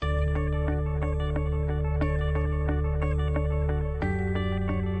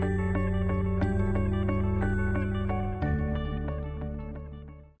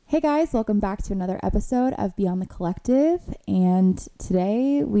Hey guys, welcome back to another episode of Beyond the Collective. And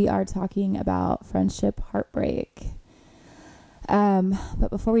today we are talking about friendship heartbreak. But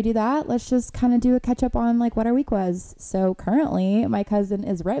before we do that, let's just kind of do a catch up on like what our week was. So currently my cousin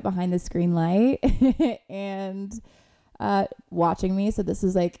is right behind the screen light and watching me. So this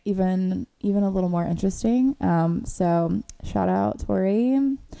is like even a little more interesting. So shout out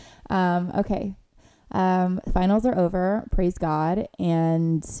Tori. Okay. Finals are over, praise God,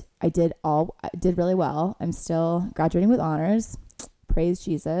 and I did really well. I'm still graduating with honors, praise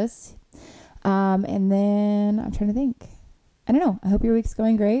Jesus. And then I'm trying to think. I don't know. I hope your week's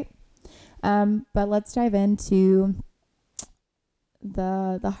going great. But let's dive into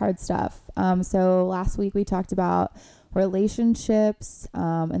the hard stuff. So last week we talked about relationships,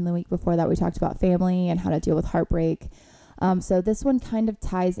 and the week before that we talked about family and how to deal with heartbreak. So this one kind of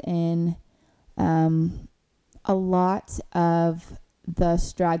ties in a lot of the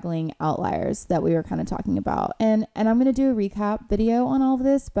straggling outliers that we were kind of talking about. And I'm going to do a recap video on all of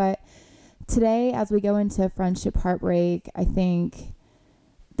this, but today, as we go into friendship heartbreak, I think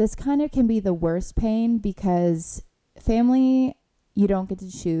this kind of can be the worst pain because family, you don't get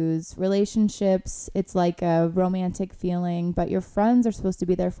to choose. Relationships, it's like a romantic feeling, but your friends are supposed to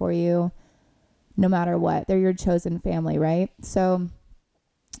be there for you no matter what. They're your chosen family, right? So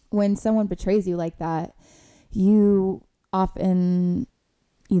when someone betrays you like that, you often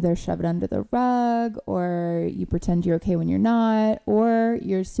either shove it under the rug or you pretend you're okay when you're not, or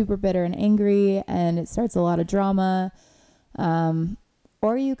you're super bitter and angry and it starts a lot of drama,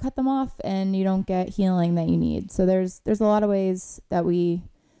 or you cut them off and you don't get healing that you need. So there's a lot of ways that we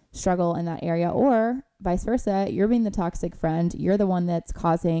struggle in that area, or vice versa. You're being the toxic friend. You're the one that's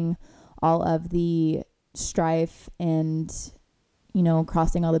causing all of the strife and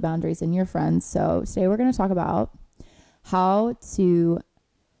crossing all the boundaries in your friends. So today we're going to talk about how to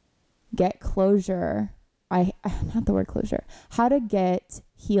get closure. Not the word closure. How to get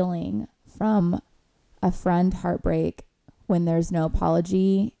healing from a friend heartbreak when there's no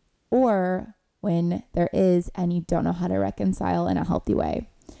apology, or when there is and you don't know how to reconcile in a healthy way.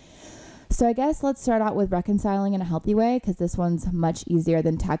 So I guess let's start out with reconciling in a healthy way, because this one's much easier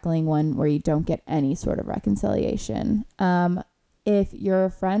than tackling one where you don't get any sort of reconciliation. If your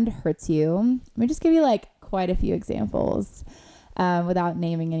friend hurts you, let me just give you like quite a few examples without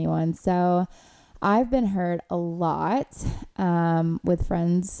naming anyone. So I've been hurt a lot with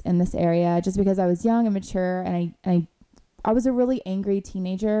friends in this area just because I was young and mature, and I was a really angry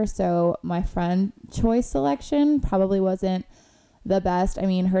teenager. So my friend choice selection probably wasn't the best. I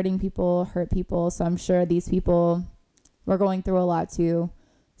mean, hurting people hurt people. So I'm sure these people were going through a lot too.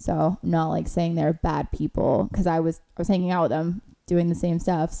 So I'm not like saying they're bad people, because I was hanging out with them doing the same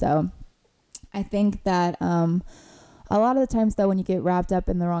stuff. So I think that a lot of the times though, when you get wrapped up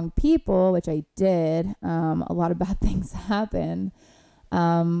in the wrong people, which I did, a lot of bad things happen.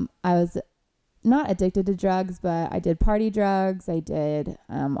 I was not addicted to drugs, but I did party drugs. I did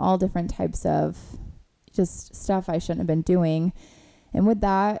all different types of just stuff I shouldn't have been doing. And with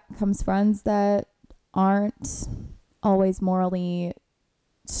that comes friends that aren't always morally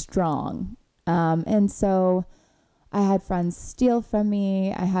strong. And so I had friends steal from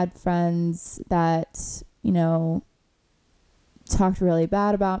me. I had friends that, talked really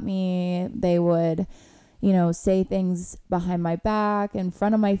bad about me. They would, say things behind my back, in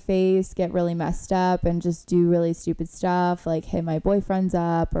front of my face, get really messed up and just do really stupid stuff, like hit my boyfriends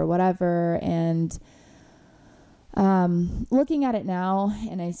up or whatever. And looking at it now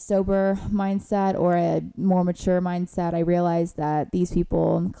in a sober mindset or a more mature mindset, I realized that these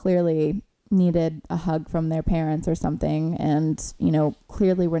people clearly needed a hug from their parents or something, and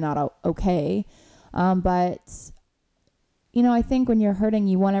clearly we're not okay. But I think when you're hurting,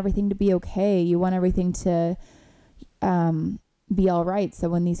 you want everything to be okay. You want everything to be all right. So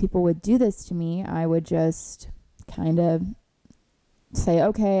when these people would do this to me, I would just kind of say,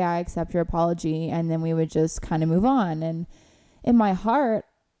 okay, I accept your apology, and then we would just kind of move on. And in my heart,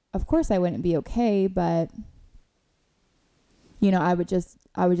 of course I wouldn't be okay, but I would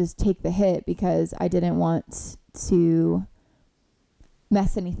just take the hit because I didn't want to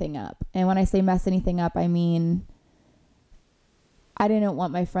mess anything up. And when I say mess anything up, I mean I didn't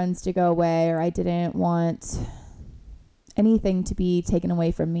want my friends to go away, or I didn't want anything to be taken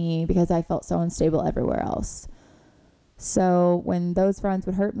away from me because I felt so unstable everywhere else. So when those friends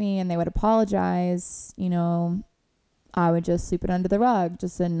would hurt me and they would apologize, I would just sweep it under the rug,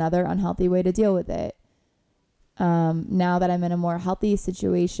 just another unhealthy way to deal with it. Now that I'm in a more healthy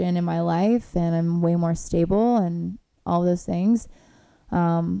situation in my life and I'm way more stable and all those things,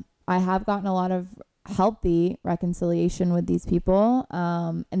 I have gotten a lot of healthy reconciliation with these people.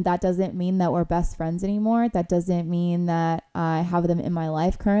 And that doesn't mean that we're best friends anymore. That doesn't mean that I have them in my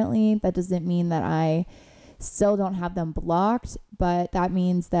life currently. That doesn't mean that I still don't have them blocked, but that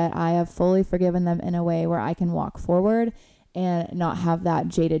means that I have fully forgiven them in a way where I can walk forward and not have that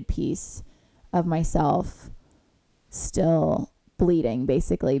jaded piece of myself still bleeding,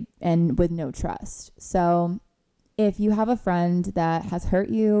 basically, and with no trust. So if you have a friend that has hurt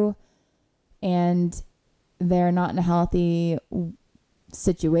you and they're not in a healthy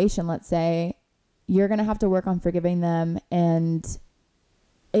situation, let's say, you're going to have to work on forgiving them. And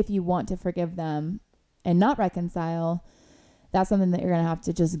if you want to forgive them and not reconcile, that's something that you're going to have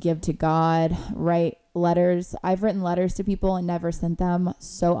to just give to God. Write letters. I've written letters to people and never sent them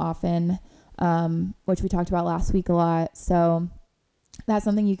so often, which we talked about last week a lot. So that's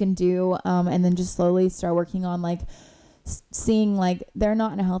something you can do. And then just slowly start working on like seeing like they're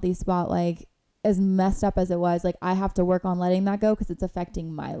not in a healthy spot. Like as messed up as it was, like I have to work on letting that go because it's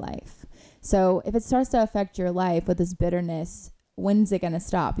affecting my life. So if it starts to affect your life with this bitterness, when's it going to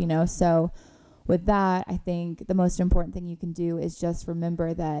stop? So with that, I think the most important thing you can do is just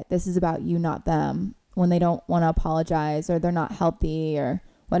remember that this is about you, not them, when they don't want to apologize or they're not healthy or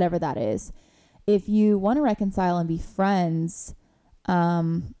whatever that is. If you want to reconcile and be friends,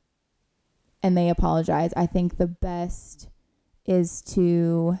 and they apologize, I think the best is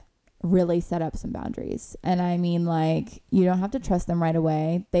to really set up some boundaries. And I mean, like, you don't have to trust them right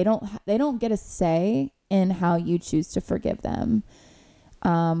away. They don't get a say in how you choose to forgive them.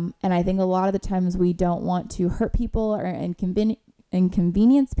 And I think a lot of the times we don't want to hurt people or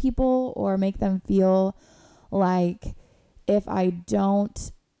inconvenience people or make them feel like if I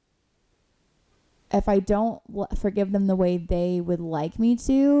don't forgive them the way they would like me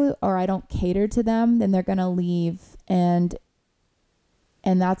to, or I don't cater to them, then they're going to leave. And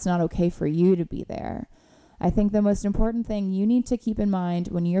that's not okay for you to be there. I think the most important thing you need to keep in mind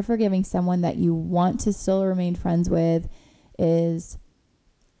when you're forgiving someone that you want to still remain friends with is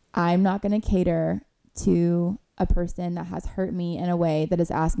I'm not going to cater to a person that has hurt me in a way that is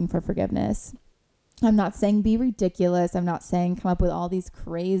asking for forgiveness. I'm not saying be ridiculous. I'm not saying come up with all these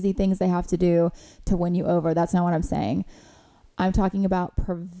crazy things they have to do to win you over. That's not what I'm saying. I'm talking about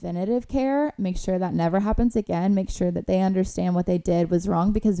preventative care. Make sure that never happens again. Make sure that they understand what they did was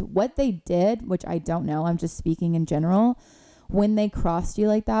wrong, because what they did, which I don't know, I'm just speaking in general, when they crossed you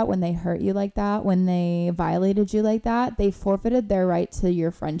like that, when they hurt you like that, when they violated you like that, they forfeited their right to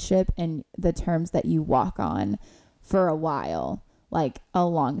your friendship and the terms that you walk on for a while, like a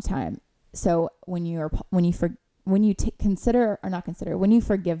long time. So when you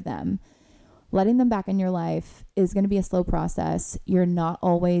forgive them, letting them back in your life is going to be a slow process. You're not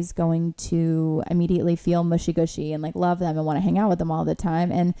always going to immediately feel mushy gushy and like love them and want to hang out with them all the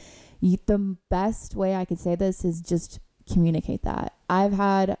time. And the best way I could say this is just communicate that. I've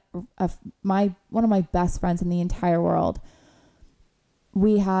had one of my best friends in the entire world.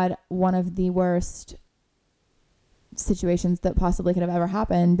 We had one of the worst situations that possibly could have ever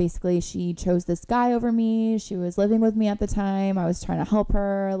happened. Basically, she chose this guy over me. She was living with me at the time. I was trying to help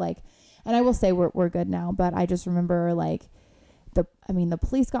her, and I will say we're good now, but I just remember the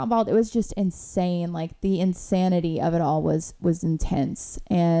police got involved. It was just insane. Like the insanity of it all was intense.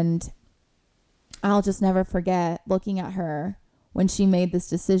 And I'll just never forget looking at her when she made this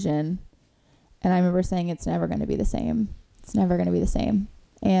decision. And I remember saying, it's never going to be the same. It's never going to be the same.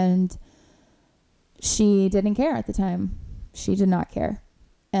 And she didn't care at the time. She did not care.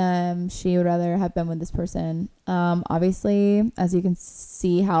 She would rather have been with this person. Obviously, as you can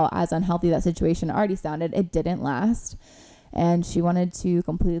see how as unhealthy that situation already sounded, it didn't last. And she wanted to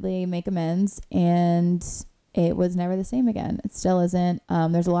completely make amends, and it was never the same again. It still isn't.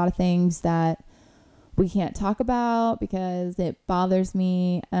 There's a lot of things that we can't talk about because it bothers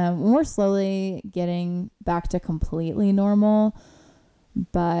me. We're slowly getting back to completely normal,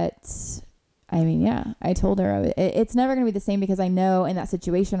 but I mean, yeah, I told her it's never going to be the same, because I know in that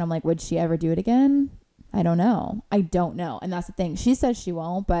situation, I'm like, would she ever do it again? I don't know. And that's the thing. She says she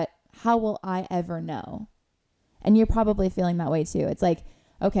won't, but how will I ever know? And you're probably feeling that way too. It's like,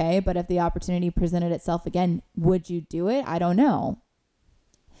 okay, but if the opportunity presented itself again, would you do it? I don't know.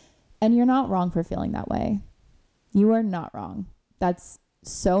 And you're not wrong for feeling that way. You are not wrong. That's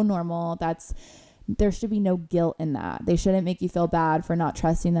so normal. There should be no guilt in that. They shouldn't make you feel bad for not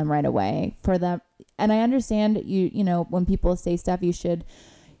trusting them right away for them. And I understand you know, when people say stuff, you should,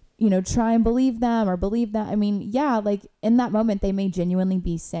 try and believe them or believe that. I mean, yeah, like in that moment, they may genuinely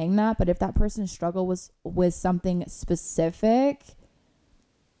be saying that, but if that person's struggle was with something specific,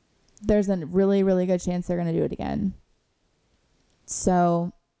 there's a really, really good chance they're going to do it again.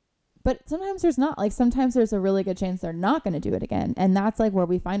 So but sometimes there's not. Like, sometimes there's a really good chance they're not going to do it again. And that's like where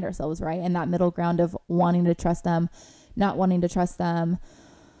we find ourselves, right? In that middle ground of wanting to trust them, not wanting to trust them.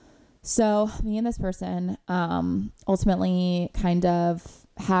 So me and this person ultimately kind of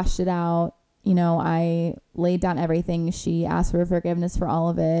hashed it out. You know, I laid down everything. She asked for forgiveness for all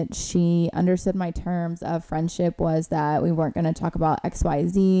of it. She understood my terms of friendship was that we weren't going to talk about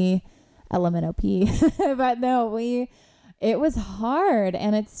XYZ, LMNOP. But no, it was hard,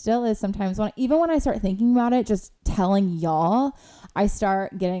 and it still is sometimes. Even when I start thinking about it, just telling y'all, I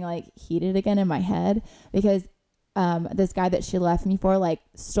start getting like heated again in my head, because this guy that she left me for like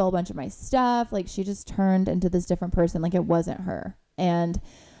stole a bunch of my stuff. Like, she just turned into this different person. Like, it wasn't her. And,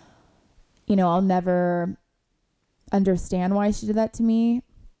 you know, I'll never understand why she did that to me.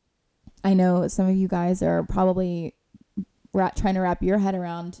 I know some of you guys are probably trying to wrap your head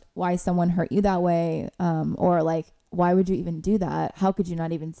around why someone hurt you that way, or like, why would you even do that? How could you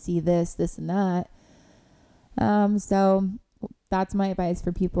not even see this and that? So that's my advice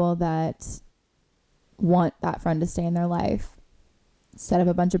for people that want that friend to stay in their life. Set up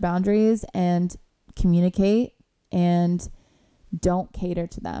a bunch of boundaries and communicate, and don't cater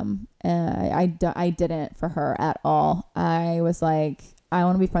to them. I didn't for her at all. I was like, I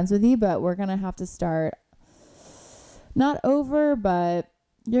want to be friends with you, but we're going to have to start not over, but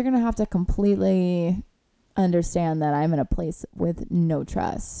you're going to have to completely understand that I'm in a place with no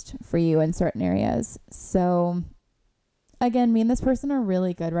trust for you in certain areas. So again, me and this person are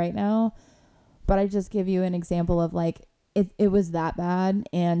really good right now, but I just give you an example of like, it was that bad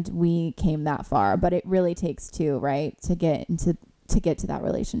and we came that far, but it really takes two, right? To get to that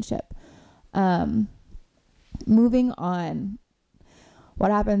relationship. Moving on.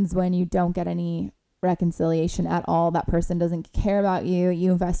 What happens when you don't get any reconciliation at all? That person doesn't care about you.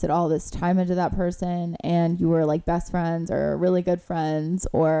 You invested all this time into that person, and you were like best friends or really good friends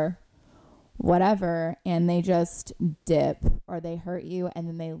or whatever, and they just dip or they hurt you and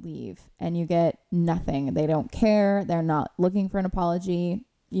then they leave and you get nothing. They don't care. They're not looking for an apology.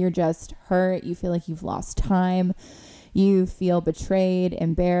 You're just hurt. You feel like you've lost time. You feel betrayed,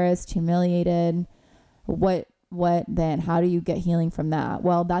 embarrassed, humiliated. What then? How do you get healing from that?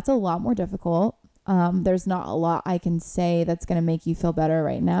 Well, that's a lot more difficult. There's not a lot I can say that's going to make you feel better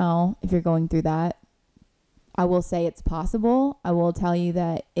right now if you're going through that. I will say it's possible. I will tell you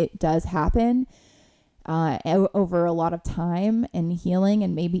that it does happen over a lot of time and healing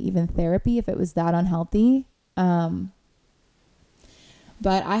and maybe even therapy if it was that unhealthy. But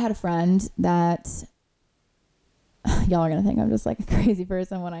I had a friend that y'all are going to think I'm just like a crazy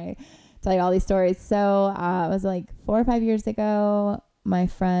person when I tell you all these stories. So it was like 4 or 5 years ago. My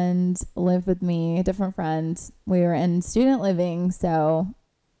friend lived with me, a different friend. We were in student living, so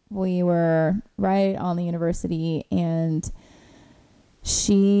we were right on the university, and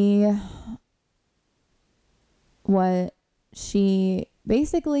she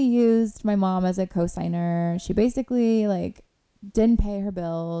basically used my mom as a cosigner. She basically like didn't pay her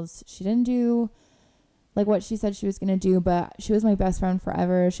bills. She didn't do like what she said she was going to do, but she was my best friend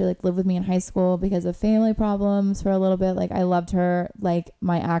forever. She like lived with me in high school because of family problems for a little bit. Like, I loved her like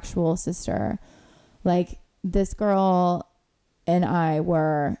my actual sister. Like, this girl and I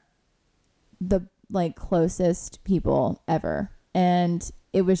were the like closest people ever. And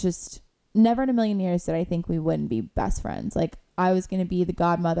it was just never in a million years that I think we wouldn't be best friends. Like, I was going to be the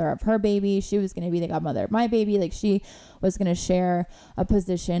godmother of her baby. She was going to be the godmother of my baby. Like, she was going to share a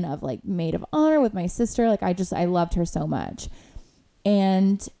position of like maid of honor with my sister. Like, I loved her so much.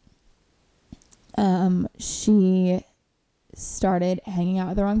 And she started hanging out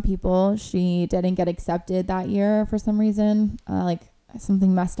with the wrong people. She didn't get accepted that year for some reason. Like,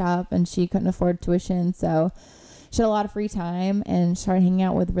 something messed up and she couldn't afford tuition. So she had a lot of free time and started hanging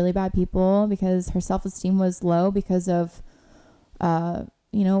out with really bad people because her self-esteem was low because of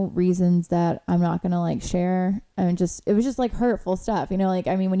reasons that I'm not going to like share. And it was just like hurtful stuff, like,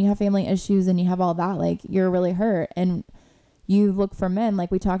 I mean, when you have family issues and you have all that, like, you're really hurt and you look for men,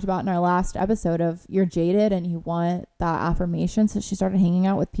 like we talked about in our last episode, of you're jaded and you want that affirmation. So she started hanging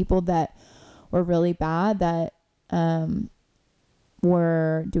out with people that were really bad, that,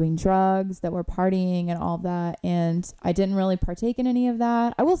 were doing drugs, that were partying and all that. And I didn't really partake in any of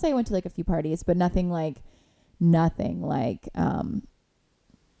that. I will say I went to like a few parties, but nothing like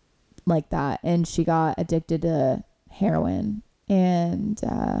that. And she got addicted to heroin, and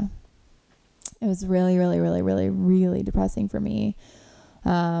it was really, really, really, really, really depressing for me.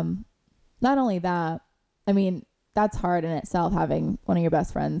 Not only that, I mean, that's hard in itself, having one of your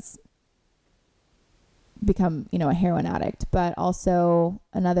best friends become, a heroin addict. But also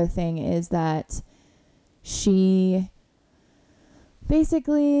another thing is that she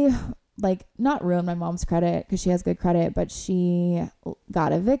basically like not ruined my mom's credit because she has good credit, but she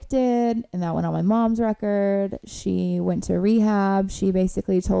got evicted and that went on my mom's record. She went to rehab. She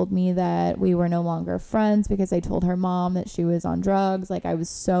basically told me that we were no longer friends because I told her mom that she was on drugs. Like, I was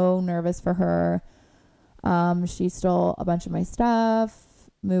so nervous for her. She stole a bunch of my stuff,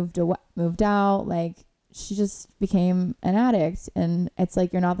 moved out. Like, she just became an addict, and it's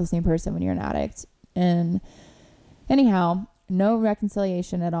like, you're not the same person when you're an addict. And anyhow, no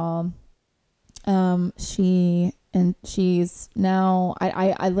reconciliation at all. She's now,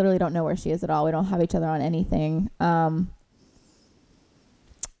 I literally don't know where she is at all. We don't have each other on anything. And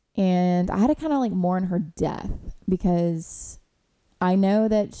I had to kind of like mourn her death because I know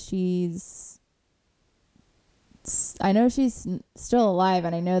that she's still alive,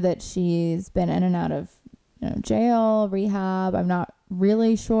 and I know that she's been in and out of, jail, rehab. I'm not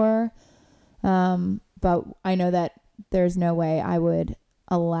really sure. But I know that there's no way I would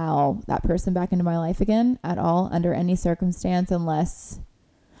allow that person back into my life again at all under any circumstance, unless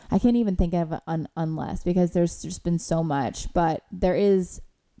I can't even think of unless, because there's just been so much, but there is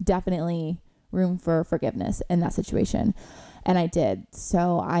definitely room for forgiveness in that situation. And I did.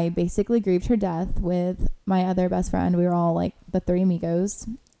 So I basically grieved her death with my other best friend. We were all like the three amigos,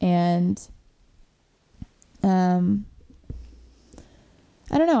 and I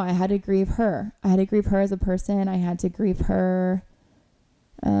don't know. I had to grieve her. I had to grieve her as a person. I had to grieve her,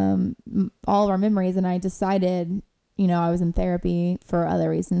 all of our memories. And I decided, I was in therapy for other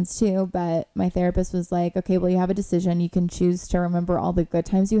reasons too, but my therapist was like, okay, well, you have a decision. You can choose to remember all the good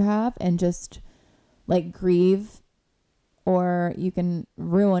times you have and just like grieve, or you can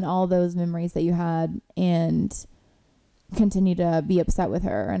ruin all those memories that you had and continue to be upset with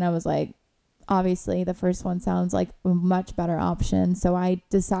her. And I was like, obviously the first one sounds like a much better option. So I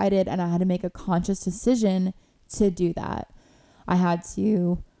decided, and I had to make a conscious decision to do that. I had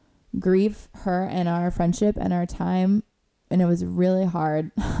to grieve her and our friendship and our time, and it was really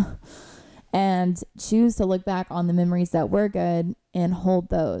hard. And choose to look back on the memories that were good and hold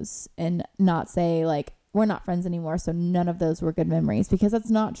those, and not say like, we're not friends anymore, so none of those were good memories, because that's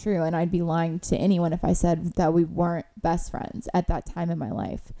not true. And I'd be lying to anyone if I said that we weren't best friends at that time in my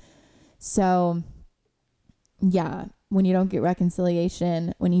life. So yeah, when you don't get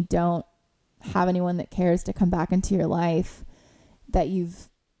reconciliation, when you don't have anyone that cares to come back into your life, that you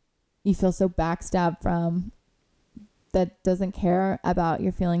feel so backstabbed from, that doesn't care about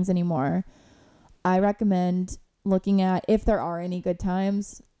your feelings anymore, I recommend looking at, if there are any good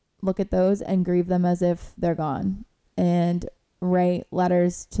times, look at those and grieve them as if they're gone, and write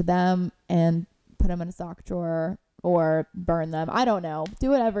letters to them and put them in a sock drawer or burn them. I don't know.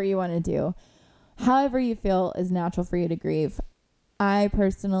 Do whatever you want to do. However you feel is natural for you to grieve. I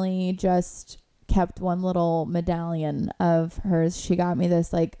personally just kept one little medallion of hers. She got me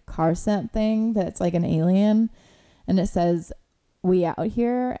this like car scent thing that's like an alien, and it says "We Out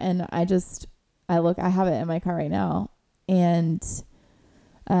Here," and I have it in my car right now, and sorry,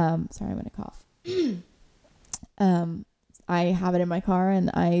 I'm gonna cough. I have it in my car, and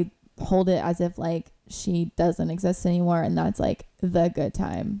I hold it as if like she doesn't exist anymore, and that's like the good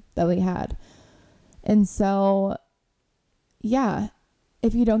time that we had. And so yeah,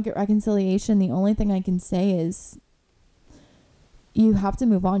 if you don't get reconciliation, the only thing I can say is you have to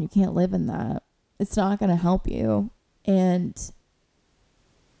move on. You can't live in that. It's not going to help you. And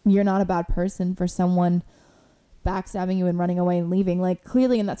you're not a bad person for someone backstabbing you and running away and leaving. Like,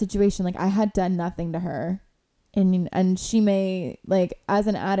 clearly in that situation, like, I had done nothing to her. And she may, like, as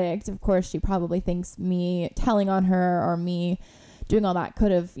an addict, of course, she probably thinks me telling on her or me doing all that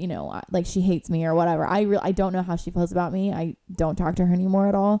could have, like, she hates me or whatever. I don't know how she feels about me. I don't talk to her anymore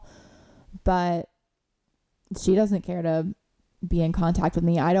at all. But she doesn't care to be in contact with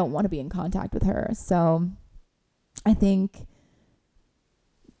me. I don't want to be in contact with her. So I think,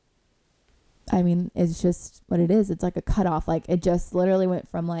 it's just what it is. It's like a cutoff. Like, it just literally went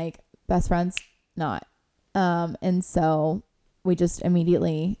from like best friends, not. And so we just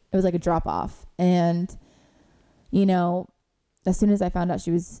immediately, it was like a drop off. And, as soon as I found out she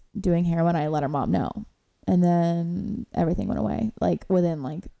was doing heroin, I let her mom know. And then everything went away, like within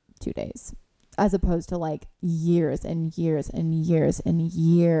like 2 days, as opposed to like years and years and years and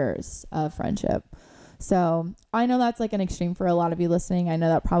years of friendship. So I know that's like an extreme for a lot of you listening. I know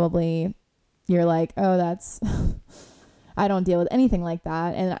that probably you're like, oh, that's, I don't deal with anything like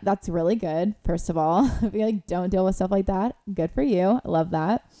that. And that's really good. First of all, if you like don't deal with stuff like that, good for you. I love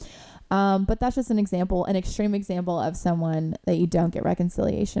that. But that's just an extreme example of someone that you don't get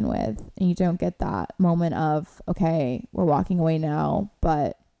reconciliation with, and you don't get that moment of, okay, we're walking away now,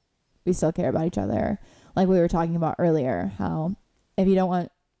 but we still care about each other. Like we were talking about earlier, how if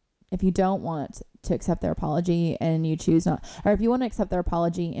you don't want to accept their apology and you choose not, or if you want to accept their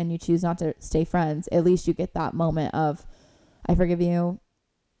apology and you choose not to stay friends, at least you get that moment of, I forgive you.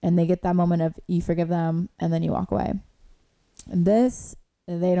 And they get that moment of you forgive them and then you walk away. This,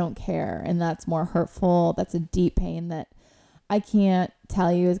 they don't care. And that's more hurtful. That's a deep pain that I can't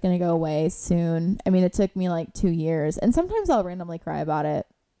tell you is going to go away soon. I mean, it took me like 2 years, and sometimes I'll randomly cry about it.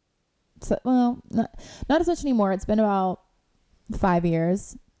 So, well, not as much anymore. It's been about 5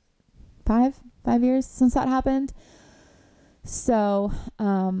 years, five years since that happened. So,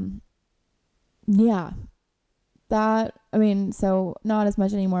 yeah, so not as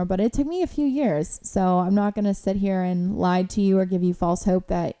much anymore, but it took me a few years. So I'm not going to sit here and lie to you or give you false hope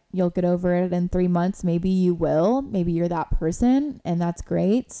that you'll get over it in 3 months. Maybe you will. Maybe you're that person, and that's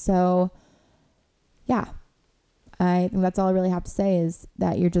great. So yeah, I think that's all I really have to say is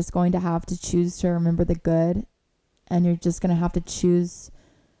that you're just going to have to choose to remember the good, and you're just going to have to choose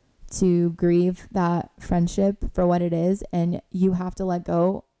to grieve that friendship for what it is. And you have to let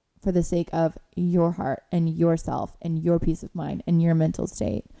go for the sake of your heart and yourself and your peace of mind and your mental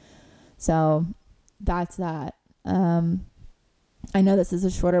state. So that's that. I know this is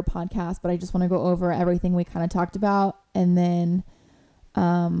a shorter podcast, but I just want to go over everything we kind of talked about, and then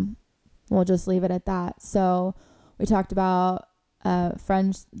we'll just leave it at that. So we talked about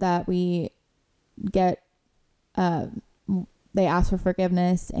friends that we get, they ask for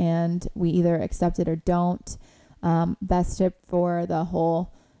forgiveness and we either accept it or don't. Best tip for the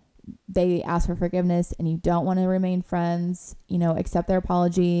whole, they ask for forgiveness and you don't want to remain friends, accept their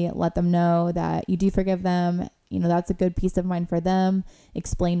apology, let them know that you do forgive them. That's a good peace of mind for them.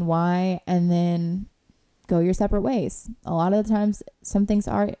 Explain why, and then go your separate ways. A lot of the times, some things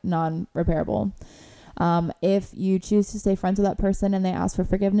are non-repairable. If you choose to stay friends with that person and they ask for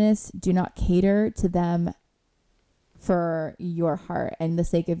forgiveness, do not cater to them for your heart and the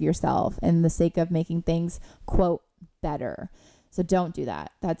sake of yourself and the sake of making things, quote, better. So don't do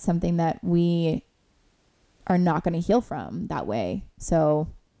that. That's something that we are not going to heal from that way. So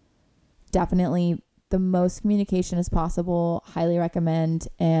definitely the most communication as possible, highly recommend,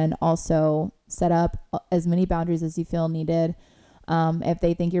 and also set up as many boundaries as you feel needed. If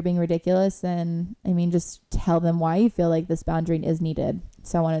they think you're being ridiculous, then, just tell them why you feel like this boundary is needed,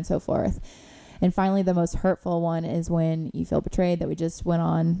 so on and so forth. And finally, the most hurtful one is when you feel betrayed, that we just went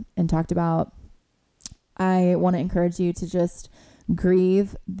on and talked about. I want to encourage you to just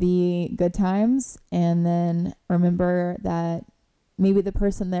grieve the good times and then remember that maybe the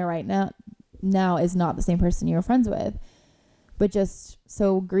person there right now is not the same person you were friends with. But just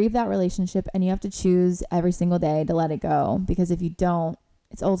so grieve that relationship, and you have to choose every single day to let it go, because if you don't,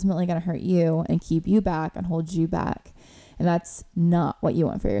 it's ultimately going to hurt you and keep you back and hold you back. And that's not what you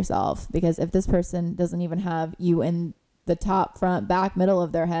want for yourself, because if this person doesn't even have you in the top, front, back, middle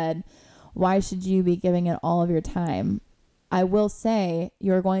of their head, why should you be giving it all of your time? I will say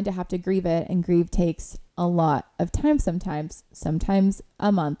you're going to have to grieve it, and grieve takes a lot of time sometimes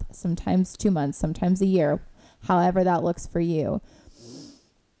a month, sometimes 2 months, sometimes a year, however that looks for you.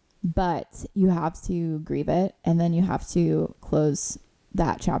 But you have to grieve it, and then you have to close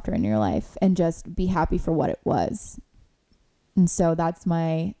that chapter in your life and just be happy for what it was. And so that's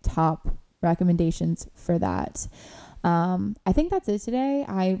my top recommendations for that. I think that's it today.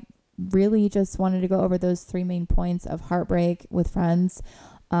 I really just wanted to go over those 3 main points of heartbreak with friends.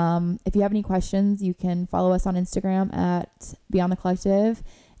 If you have any questions, you can follow us on Instagram at Beyond the Collective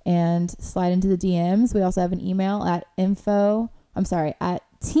and slide into the DMs. We also have an email at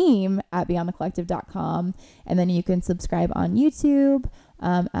team@beyondthecollective.com. And then you can subscribe on YouTube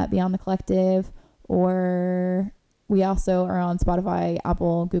at Beyond the Collective, or we also are on Spotify,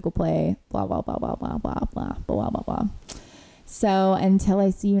 Apple, Google Play, blah, blah, blah, blah, blah, blah, blah, blah, blah, blah. So until I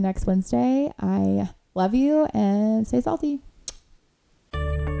see you next Wednesday, I love you and stay salty.